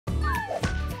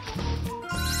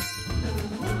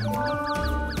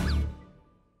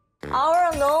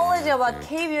about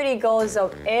K-beauty goes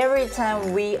up every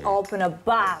time we open a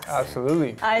box.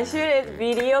 Absolutely. I shot a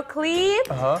video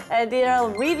clip, I did a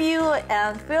review,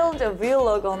 and filmed a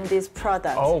vlog on this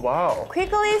product. Oh, wow.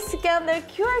 Quickly scan the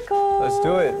QR code. Let's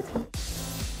do it.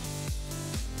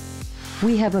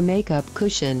 We have a makeup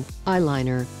cushion,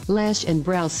 eyeliner, lash and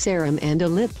brow serum and a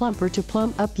lip plumper to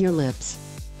plump up your lips.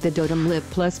 The Dotom Lip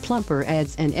Plus Plumper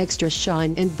adds an extra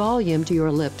shine and volume to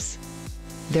your lips.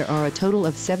 There are a total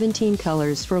of 17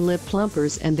 colors for lip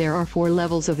plumpers and there are 4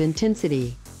 levels of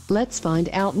intensity. Let's find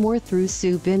out more through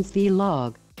Soo-bin's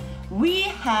vlog. We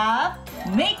have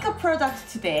makeup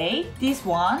products today. This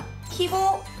one,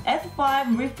 Kibo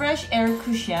F5 Refresh Air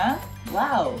Cushion.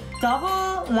 Wow.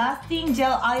 Double lasting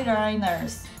gel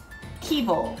eyeliners.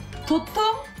 Kibo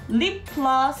Dotom Lip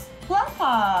Plus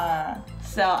Plumper.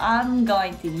 So I'm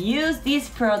going to use this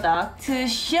product to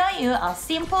show you a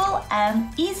simple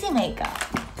and easy makeup.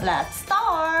 Let's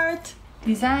start!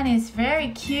 Design is very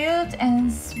cute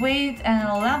and sweet and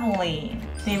lovely.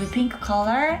 Baby pink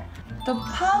color. The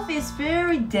puff is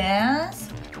very dense.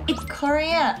 In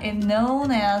Korea, it's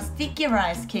known as sticky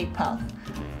rice cake puff.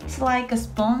 It's like a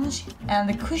sponge and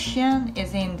the cushion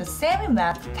is in the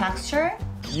semi-matte texture.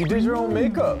 You did your own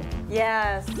makeup.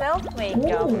 Yeah,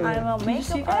 self-makeup. I'm a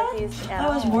makeup artist. I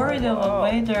was worried about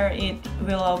whether it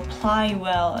will apply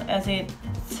well as it's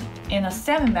in a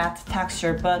semi-matte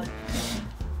texture, but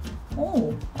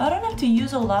I don't have to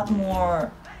use a lot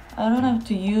more. I don't have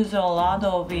to use a lot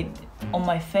of it on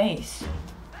my face.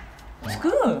 It's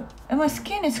good, and my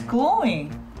skin is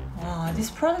glowing. Wow, this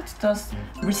product does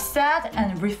reset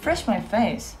and refresh my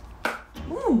face.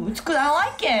 Ooh, it's good, I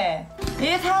like it!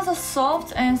 It has a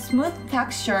soft and smooth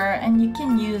texture and you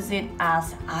can use it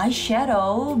as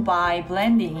eyeshadow by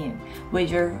blending it with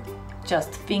your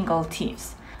just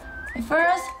fingertips.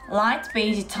 First, light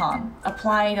beige tone.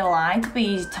 Apply the light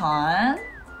beige tone.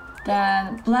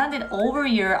 Then blend it over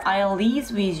your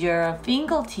eyelids with your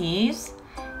fingertips.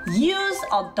 Use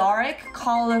a dark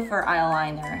color for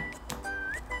eyeliner.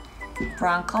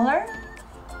 Brown color.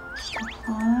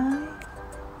 Apply.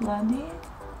 Blend it.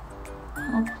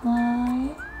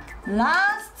 Apply.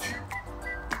 Last,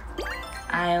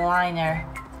 eyeliner.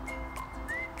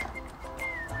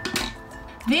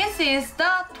 This is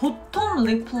the Dotom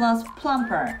Lip Plus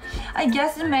Plumper. I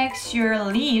guess it makes your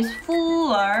lips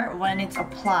fuller when it's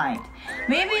applied.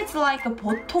 Maybe it's like a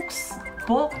Botox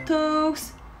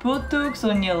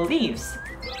on your lips.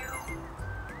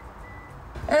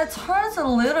 It hurts a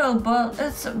little, but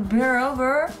it's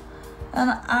bearable.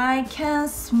 And I can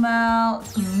smell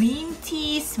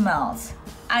minty smells.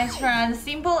 I tried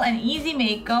simple and easy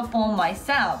makeup on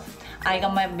myself. I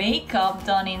got my makeup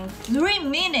done in 3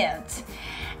 minutes.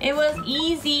 It was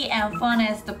easy and fun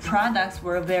as the products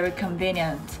were very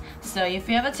convenient. So if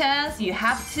you have a chance, you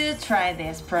have to try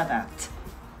this product.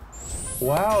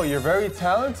 Wow, you're very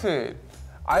talented.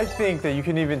 I think that you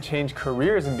can even change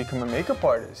careers and become a makeup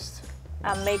artist.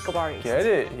 A makeup artist. Get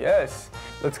it? Yes.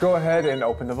 Let's go ahead and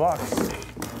open the box.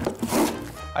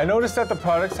 I noticed that the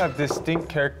products have distinct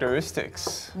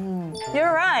characteristics.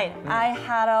 You're right. I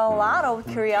had a lot of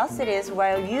curiosities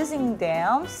while using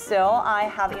them, so I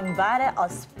have invited a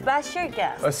special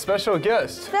guest. A special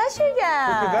guest? Special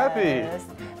guest. Who could that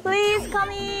be? Please come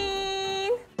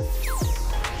in.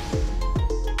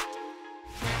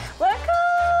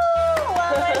 Welcome.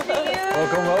 Welcome to you.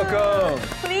 Welcome, welcome.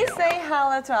 Please say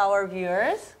hello to our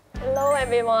viewers. Hello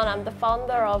everyone, I'm the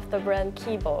founder of the brand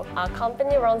Kibo. Our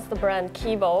company runs the brand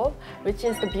Kibo, which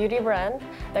is the beauty brand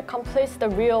that completes the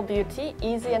real beauty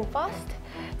easy and fast,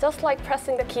 just like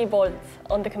pressing the keyboards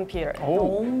on the computer.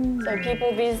 Oh. So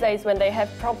people these days, when they have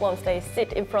problems, they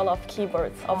sit in front of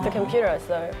keyboards of the computer.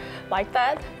 So like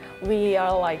that, we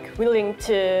are like willing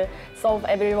to solve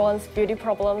everyone's beauty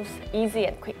problems easy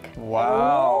and quick.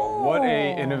 Wow, what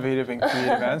a innovative and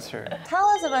creative answer. Tell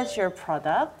us about your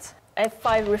product.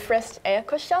 F5 Refreshed Air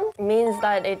Cushion means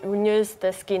that it renews the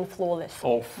skin flawlessly.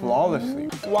 Oh, flawlessly.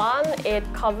 One, it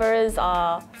covers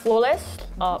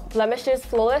blemishes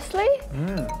flawlessly.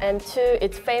 And two,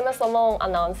 it's famous among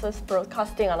announcers,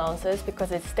 broadcasting announcers,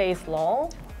 because it stays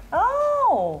long.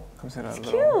 Oh, Comes in a it's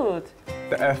little- cute.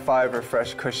 The F5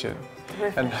 Refresh Cushion.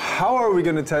 And how are we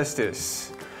gonna test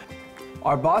this?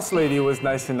 Our boss lady was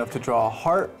nice enough to draw a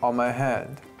heart on my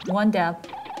hand. One dab.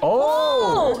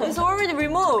 Oh! It's already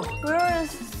removed. Where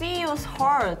is CEO's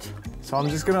heart? So I'm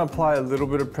just gonna apply a little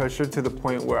bit of pressure to the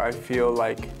point where I feel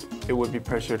like it would be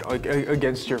pressured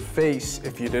against your face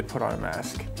if you did put on a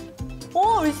mask.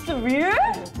 Oh, it's real?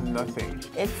 Nothing.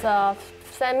 It's a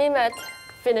semi-matte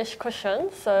finish cushion,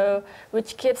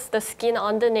 which keeps the skin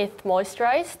underneath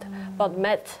moisturized, but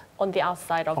matte on the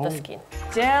outside of the skin.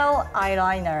 Gel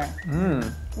eyeliner.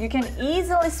 You can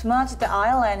easily smudge the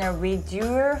eyeliner with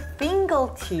your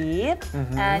fingertip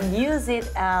and use it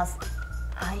as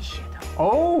eyeshadow.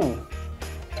 Oh!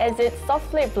 As it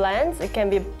softly blends, it can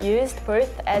be used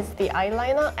both as the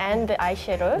eyeliner and the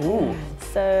eyeshadow. Ooh.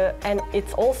 So, and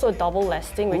it's also double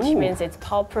lasting, which Ooh. means it's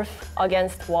powder-proof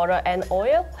against water and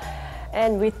oil.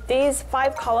 And with these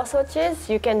 5 color swatches,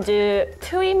 you can do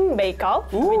twin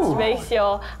makeup, which makes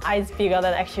your eyes bigger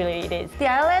than actually it is. The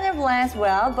eyeliner blends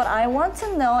well, but I want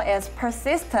to know its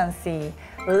persistency.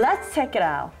 Let's check it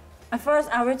out. First,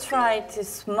 I will try to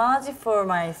smudge for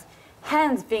my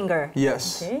hand finger.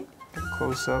 Yes. Okay.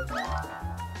 Close up.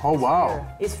 Oh, wow.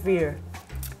 It's real.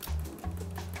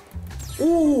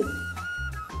 Ooh.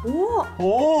 Whoa.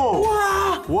 Oh!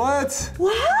 Wow. What?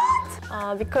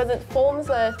 What? Because it forms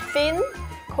a thin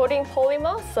coating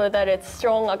polymer so that it's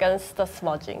strong against the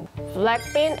smudging. Black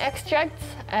bean extract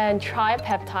and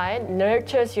tripeptide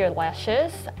nurtures your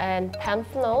lashes, and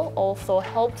panthenol also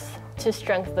helps to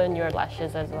strengthen your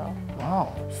lashes as well.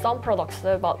 Wow. Some products,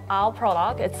 but our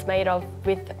product, it's made of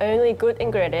with only good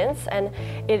ingredients, and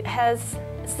it has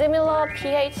similar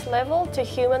pH level to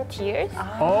human tears,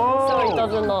 so it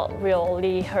does not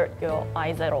really hurt your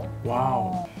eyes at all.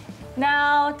 Wow.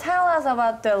 Now tell us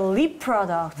about the lip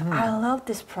product. I love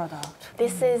this product.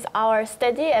 This is our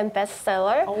steady and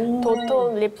bestseller,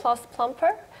 Dotom Lip Plus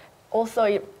Plumper. Also,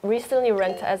 it recently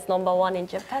ranked as #1 in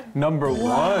Japan. Number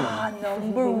 1.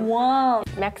 Number 1.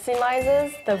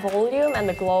 Maximizes the volume and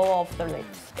the glow of the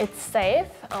lips. It's safe,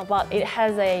 but it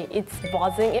has its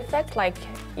buzzing effect, like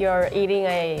you're eating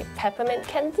a peppermint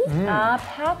candy.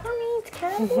 Peppermint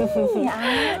candy.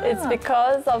 It's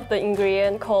because of the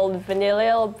ingredient called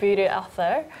vanilla beauty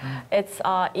ether. It's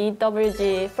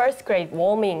EWG first grade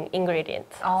warming ingredient,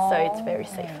 so it's very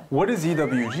safe. What is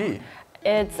EWG?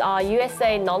 It's a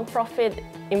USA non-profit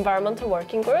environmental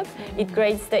working group. It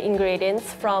grades the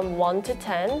ingredients from 1 to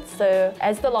 10. So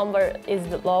as the number is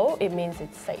low, it means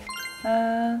it's safe.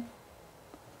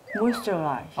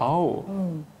 Moisturize. Oh.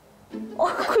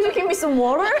 Oh, could you give me some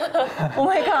water? Oh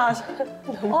my gosh.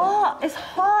 Oh, it's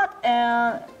hot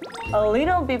and a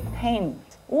little bit pain.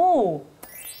 Oh,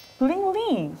 bling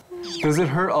bling. Does it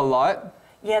hurt a lot?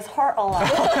 Yes, hurt a lot.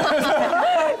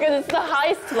 Because it's the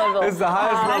highest level. It's the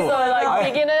highest level. So like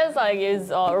beginners,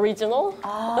 is original.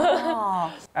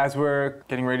 As we're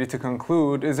getting ready to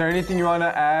conclude, is there anything you want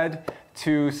to add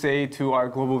to say to our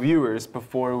global viewers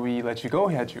before we let you go,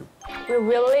 Hyaju? We're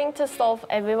willing to solve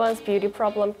everyone's beauty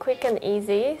problem quick and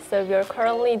easy. So we're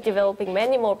currently developing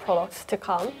many more products to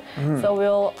come. So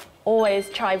we'll always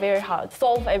try very hard to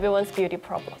solve everyone's beauty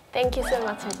problem. Thank you so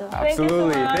much, Hyaju.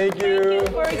 Absolutely. Thank you. Thank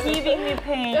you for giving me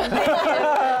pain.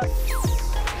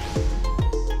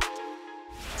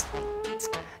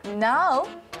 Now,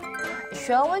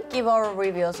 shall we give our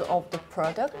reviews of the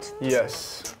product? Yes.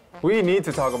 We need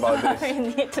to talk about this. We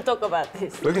need to talk about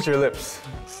this. Look at your lips.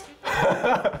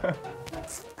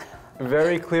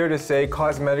 Very clear to say,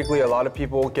 cosmetically, a lot of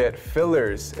people get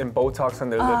fillers and Botox on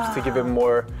their lips to give it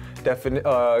more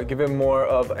give it more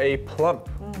of a plump.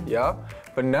 Yeah.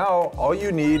 But now all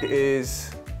you need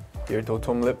is your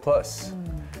Dotom Lip Plus.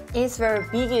 It's very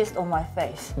biggest on my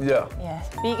face. Yeah. Yes,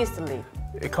 biggest lip.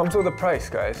 It comes with a price,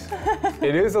 guys.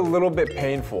 It is a little bit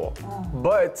painful,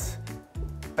 but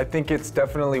I think it's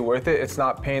definitely worth it. It's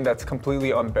not pain that's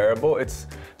completely unbearable. It's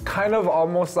kind of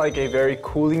almost like a very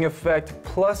cooling effect,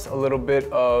 plus a little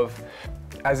bit of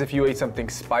as if you ate something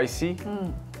spicy.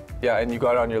 Yeah, and you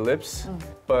got it on your lips.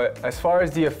 But as far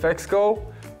as the effects go,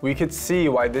 we could see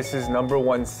why this is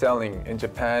 #1 selling in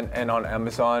Japan and on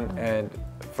Amazon, and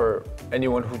for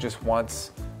anyone who just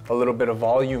wants a little bit of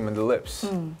volume in the lips.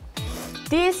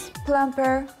 This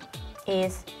plumper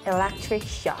is electric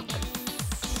shock.